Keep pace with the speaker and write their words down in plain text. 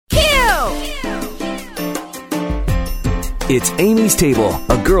It's Amy's Table,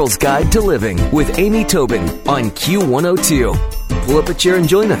 a girl's guide to living with Amy Tobin on Q102. Pull up a chair and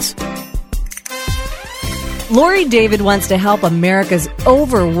join us. Laurie David wants to help America's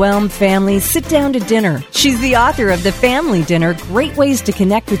overwhelmed families sit down to dinner. She's the author of The Family Dinner, Great Ways to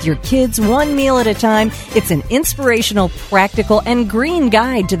Connect with Your Kids One Meal at a Time. It's an inspirational, practical, and green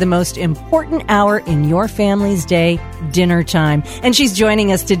guide to the most important hour in your family's day, dinner time. And she's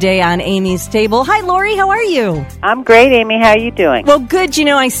joining us today on Amy's Table. Hi, Laurie. How are you? I'm great, Amy. How are you doing? Well, good. You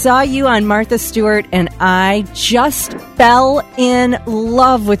know, I saw you on Martha Stewart, and I just fell in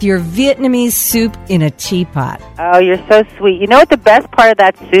love with your Vietnamese soup in a teapot. Oh, you're so sweet. You know what the best part of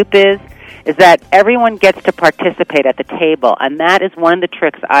that soup is? Is that everyone gets to participate at the table, and that is one of the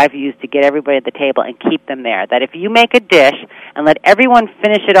tricks I've used to get everybody at the table and keep them there. That if you make a dish and let everyone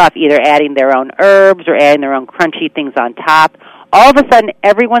finish it off, either adding their own herbs or adding their own crunchy things on top, all of a sudden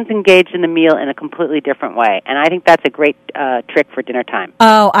everyone's engaged in the meal in a completely different way. And I think that's a great trick for dinner time.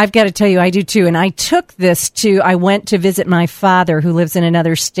 Oh, I've got to tell you, I do too. And I took this I went to visit my father who lives in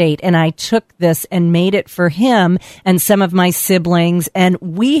another state, and I took this and made it for him and some of my siblings, and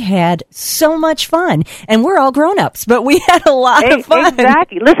we had so much fun. And we're all grown-ups, but we had a lot of fun.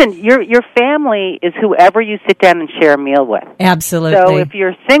 Exactly. Listen, your family is whoever you sit down and share a meal with. Absolutely. So if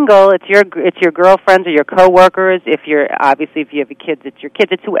you're single, it's your girlfriends or your coworkers. If you have kids, it's your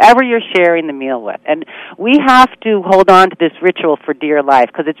kids. It's whoever you're sharing the meal with. And we have to hold on to this ritual for dear life,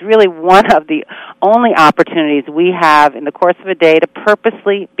 because it's really one of the only opportunities we have in the course of a day to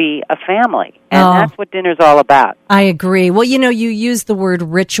purposely be a family. And that's what dinner's all about. I agree. Well, you know, you use the word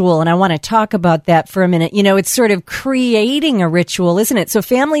ritual, and I want to talk about that for a minute. You know, it's sort of creating a ritual, isn't it? So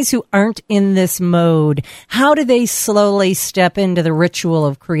families who aren't in this mode, how do they slowly step into the ritual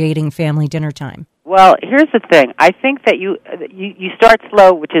of creating family dinner time? Well, here's the thing. I think that you start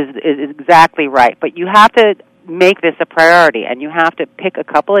slow, which is exactly right, but you have to make this a priority, and you have to pick a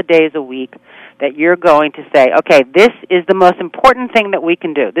couple of days a week that you're going to say, okay, this is the most important thing that we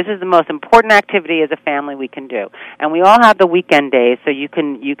can do. This is the most important activity as a family we can do. And we all have the weekend days, so you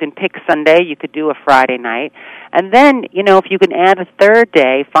can pick Sunday, you could do a Friday night. And then, you know, if you can add a third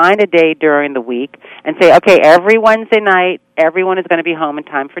day, find a day during the week and say, okay, every Wednesday night, everyone is going to be home in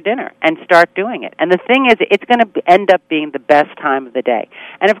time for dinner, and start doing it. And the thing is, it's going to end up being the best time of the day.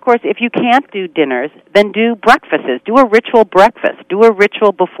 And, of course, if you can't do dinners, then do breakfasts. Do a ritual breakfast. Do a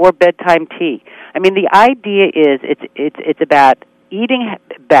ritual before bedtime tea. I mean, the idea is it's about eating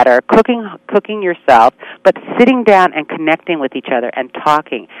better, cooking yourself, but sitting down and connecting with each other and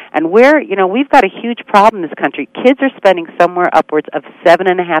talking. And we've got a huge problem in this country. Kids are spending somewhere upwards of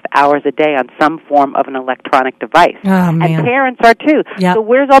 7.5 hours a day on some form of an electronic device. Oh, man. And parents are too. Yep. So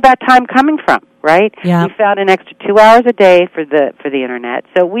where's all that time coming from, right? Yep. We found an extra 2 hours a day for the internet.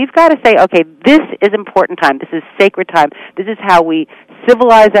 So we've got to say, okay, this is important time. This is sacred time. This is how we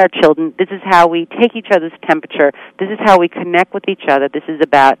civilize our children. This is how we take each other's temperature. This is how we connect with each other. This is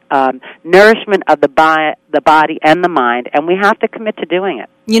about nourishment of the body and the mind, and we have to commit to doing it.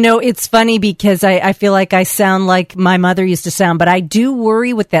 You know, it's funny because I feel like I sound like my mother used to sound, but I do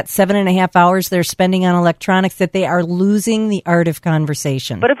worry with that 7.5 hours they're spending on electronics that they are losing the art of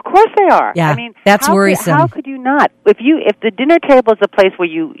conversation. But of course they are. Yeah, I mean, that's worrisome. How could you not? If the dinner table is a place where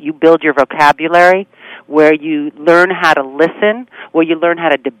you build your vocabulary, where you learn how to listen, where you learn how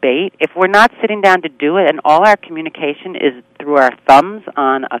to debate, if we're not sitting down to do it and all our communication is through our thumbs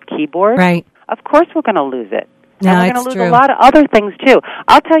on a keyboard, right, of course we're going to lose it. No, and we're going to lose a lot of other things, too.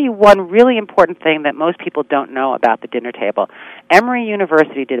 I'll tell you one really important thing that most people don't know about the dinner table. Emory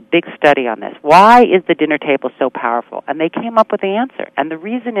University did a big study on this. Why is the dinner table so powerful? And they came up with the answer. And the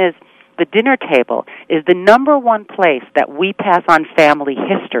reason is the dinner table is the number one place that we pass on family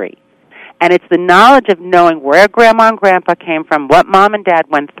history. And it's the knowledge of knowing where Grandma and Grandpa came from, what Mom and Dad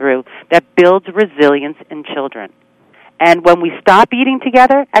went through, that builds resilience in children. And when we stop eating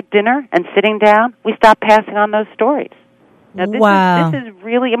together at dinner and sitting down, we stop passing on those stories. Now, this is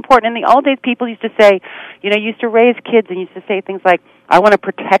really important. In the old days, people used to say, used to raise kids and used to say things like, I want to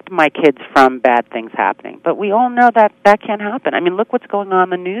protect my kids from bad things happening. But we all know that can't happen. I mean, look what's going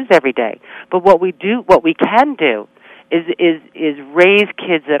on in the news every day. But what we can do is raise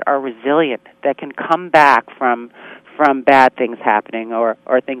kids that are resilient, that can come back from bad things happening or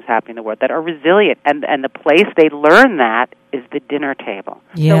things happening in the world, that are resilient, and the place they learn that is the dinner table.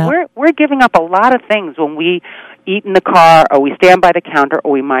 Yeah. So we're giving up a lot of things when we eat in the car or we stand by the counter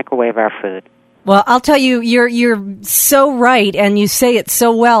or we microwave our food. Well, I'll tell you, you're so right, and you say it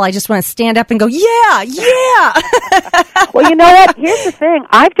so well. I just want to stand up and go, yeah. Well, you know what? Here's the thing.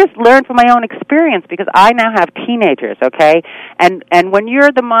 I've just learned from my own experience because I now have teenagers, okay? And when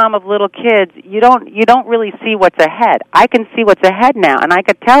you're the mom of little kids, you don't really see what's ahead. I can see what's ahead now, and I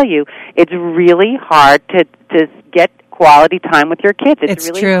could tell you it's really hard to get quality time with your kids. It's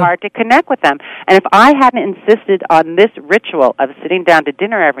really true. hard to connect with them. And if I hadn't insisted on this ritual of sitting down to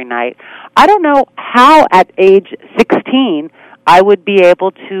dinner every night, I don't know how at age 16 I would be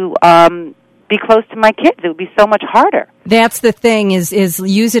able to be close to my kids. It would be so much harder. That's the thing, is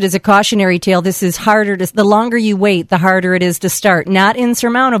use it as a cautionary tale. This is harder the longer you wait, the harder it is to start. Not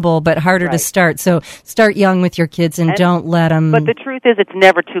insurmountable, but harder to start. So start young with your kids and don't let them... But the truth is, it's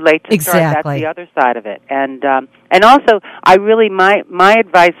never too late to start. That's the other side of it. And also, I really, my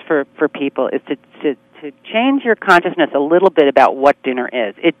advice for people is to change your consciousness a little bit about what dinner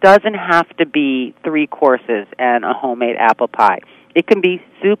is. It doesn't have to be 3 courses and a homemade apple pie. It can be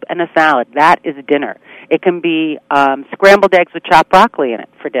soup and a salad. That is dinner. It can be scrambled eggs with chopped broccoli in it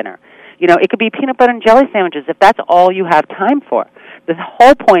for dinner. You know, it could be peanut butter and jelly sandwiches if that's all you have time for. The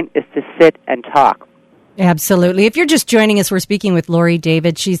whole point is to sit and talk. Absolutely. If you're just joining us, we're speaking with Laurie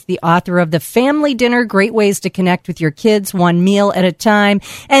David. She's the author of The Family Dinner, Great Ways to Connect with Your Kids, One Meal at a Time.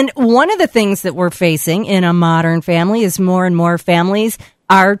 And one of the things that we're facing in a modern family is more and more families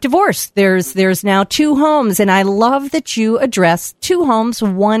are divorced. There's now 2 homes, and I love that you address 2 homes,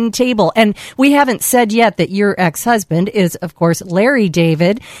 1 table. And we haven't said yet that your ex-husband is, of course, Laurie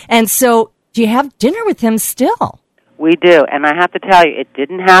David. And so do you have dinner with him still? We do, and I have to tell you, it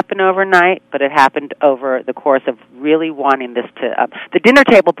didn't happen overnight, but it happened over the course of really wanting this to... the dinner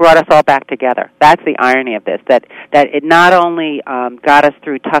table brought us all back together. That's the irony of this, that it not only got us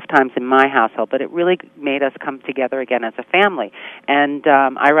through tough times in my household, but it really made us come together again as a family. And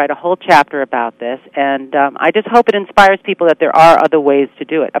I write a whole chapter about this, and I just hope it inspires people that there are other ways to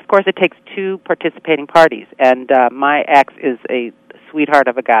do it. Of course, it takes 2 participating parties, and my ex is a sweetheart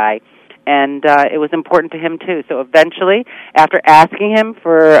of a guy, and it was important to him, too. So eventually, after asking him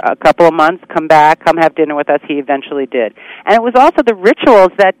for a couple of months, come have dinner with us, he eventually did. And it was also the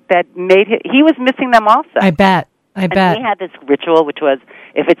rituals that made him... He was missing them also. I bet. And we had this ritual, which was,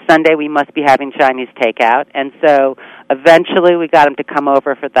 if it's Sunday, we must be having Chinese takeout. And so eventually we got him to come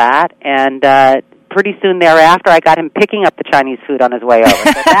over for that. And pretty soon thereafter, I got him picking up the Chinese food on his way over.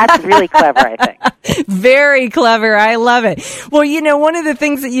 So that's really clever, I think. Very clever. I love it. Well, you know, one of the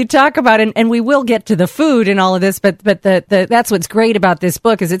things that you talk about, and we will get to the food and all of this, but that's what's great about this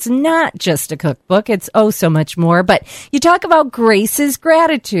book is it's not just a cookbook. It's so much more. But you talk about grace is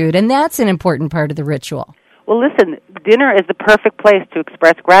gratitude, and that's an important part of the ritual. Well, listen, dinner is the perfect place to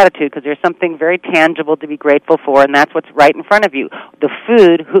express gratitude because there's something very tangible to be grateful for, and that's what's right in front of you. The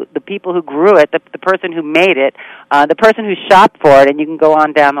food, the people who grew it, the person who made it, the person who shopped for it, and you can go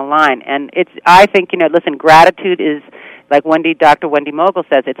on down the line. And I think, listen, gratitude is, like Dr. Wendy Mogul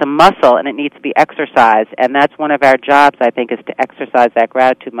says, it's a muscle and it needs to be exercised, and that's one of our jobs, I think, is to exercise that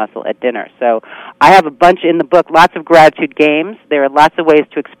gratitude muscle at dinner. So I have a bunch in the book, lots of gratitude games. There are lots of ways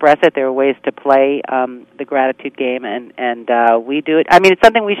to express it. There are ways to play the gratitude game, and we do it. I mean, it's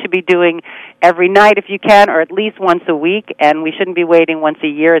something we should be doing every night if you can, or at least once a week, and we shouldn't be waiting once a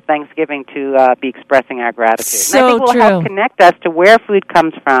year at Thanksgiving to be expressing our gratitude. So and I think will help connect us to where food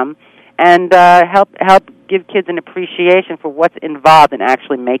comes from and help give kids an appreciation for what's involved in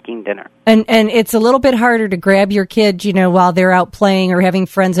actually making dinner. And it's a little bit harder to grab your kid, while they're out playing or having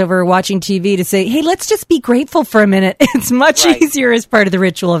friends over or watching TV to say, hey, let's just be grateful for a minute. It's much easier as part of the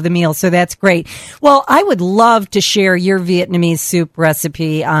ritual of the meal, so that's great. Well, I would love to share your Vietnamese soup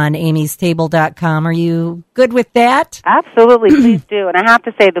recipe on amystable.com. Are you good with that? Absolutely, please do. And I have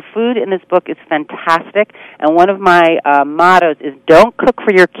to say, the food in this book is fantastic, and one of my mottos is don't cook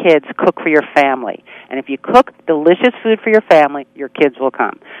for your kids, cook for your family. And if you cook delicious food for your family, your kids will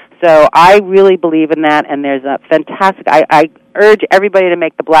come. So I really believe in that, and there's a fantastic... I urge everybody to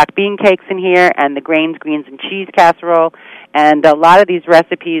make the black bean cakes in here and the grains, greens, and cheese casserole. And a lot of these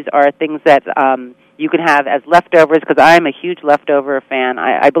recipes are things that you can have as leftovers, because I am a huge leftover fan.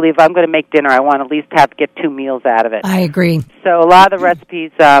 I believe if I'm going to make dinner, I want to at least have to get 2 meals out of it. I agree. So a lot of the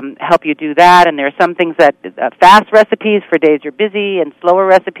recipes help you do that, and there are some things that fast recipes for days you're busy, and slower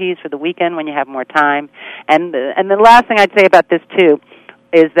recipes for the weekend when you have more time. And the last thing I'd say about this too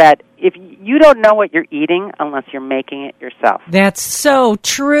is that if you don't know what you're eating unless you're making it yourself. That's so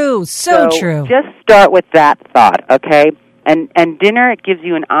true. So true. Just start with that thought, okay? And dinner, it gives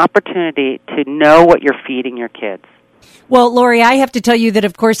you an opportunity to know what you're feeding your kids. Well, Laurie, I have to tell you that,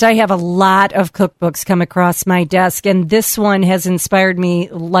 of course, I have a lot of cookbooks come across my desk, and this one has inspired me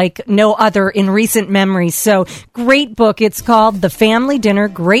like no other in recent memory. So, great book. It's called The Family Dinner,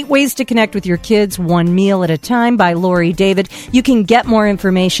 Great Ways to Connect with Your Kids, One Meal at a Time by Laurie David. You can get more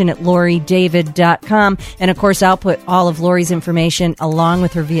information at lauriedavid.com. And, of course, I'll put all of Laurie's information along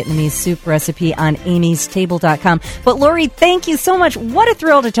with her Vietnamese soup recipe on amystable.com. But, Laurie, thank you so much. What a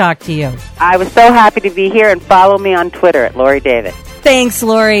thrill to talk to you. I was so happy to be here, and follow me on Twitter at Laurie David. Thanks,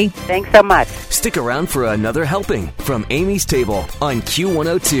 Laurie. Thanks so much. Stick around for another helping from Amy's Table on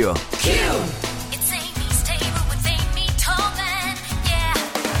Q102. Q. It's Amy's Table with Amy Tobin. Yeah.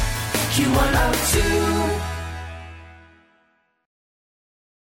 Q102.